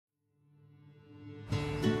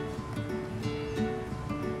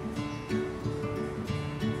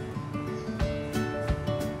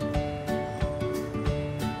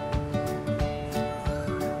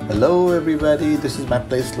Hello everybody, this is my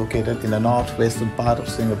place located in the northwestern part of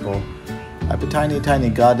Singapore. I have a tiny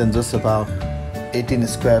garden just about 18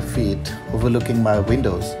 square feet overlooking my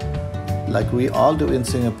windows. Like we all do in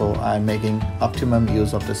Singapore, I am making optimum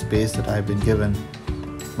use of the space that I have been given.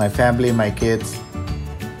 My family, my kids,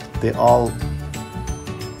 they all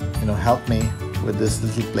help me with this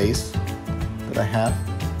little place that I have.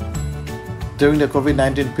 During the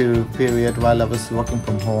COVID-19 period, while I was working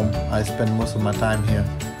from home, I spent most of my time here.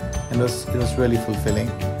 And it was really fulfilling.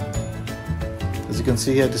 As you can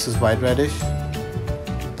see here, this is white radish.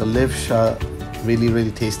 The leaves are really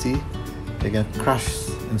tasty. They can crush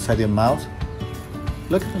inside your mouth.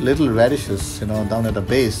 Look at the little radishes, down at the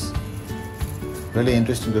base. Really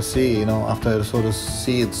interesting to see, after you sow the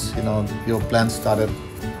seeds, your plants started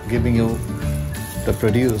giving you the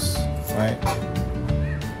produce, right?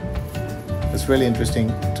 It's really interesting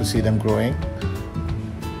to see them growing.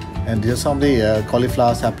 And these are some of the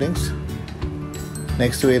cauliflower saplings.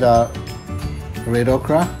 Next to it are red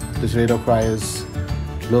okra. This red okra is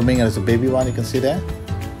blooming as a baby one, you can see there.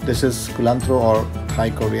 This is culantro or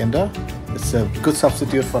Thai coriander. It's a good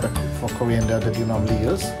substitute for coriander that you normally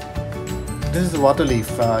use. This is the waterleaf.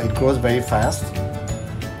 It grows very fast.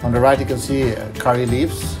 On the right you can see curry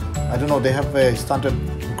leaves. I don't know, they have a stunted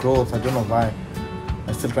growth. I don't know why.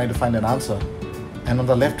 I'm still trying to find an answer. And on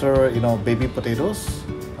the left are baby potatoes.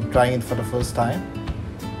 I'm trying it for the first time.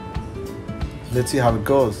 Let's see how it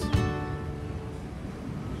goes.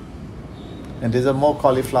 And these are more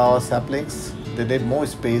cauliflower saplings. They need more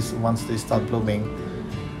space once they start blooming.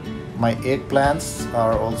 My eggplants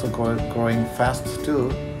are also growing fast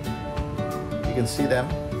too. You can see them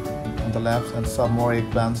on the left, and some more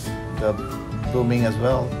eggplants, they're blooming as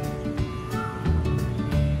well.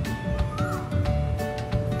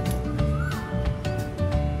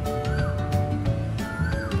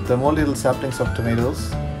 There are more little saplings of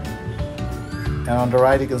tomatoes. And on the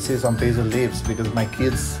right you can see some basil leaves because my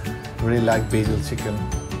kids really like basil chicken.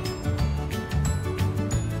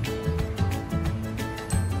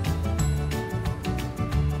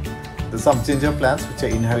 There's some ginger plants which I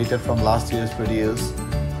inherited from last year's produce.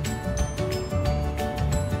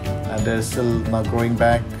 And they're still now growing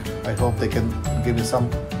back. I hope they can give me some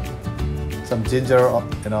ginger,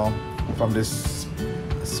 from this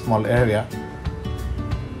small area.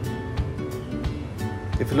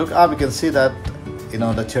 If you look up, you can see that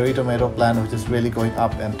the cherry tomato plant, which is really going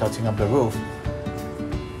up and touching up the roof.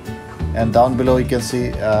 And down below you can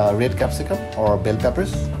see red capsicum or bell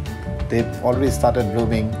peppers. They've already started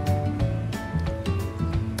blooming.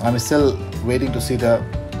 I'm still waiting to see the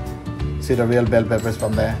real bell peppers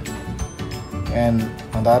from there. And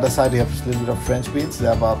on the other side you have a little bit of French beans.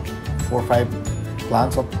 There are about 4 or 5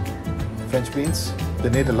 plants of French beans.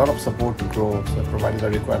 They need a lot of support to grow, so I provided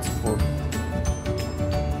the required support.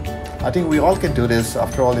 I think we all can do this.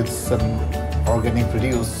 After all, it's an organic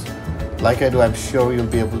produce. Like I do, I'm sure you'll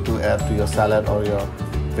be able to add to your salad or your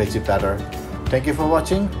veggie platter. Thank you for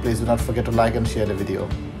watching. Please do not forget to like and share the video.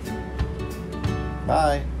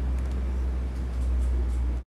 Bye.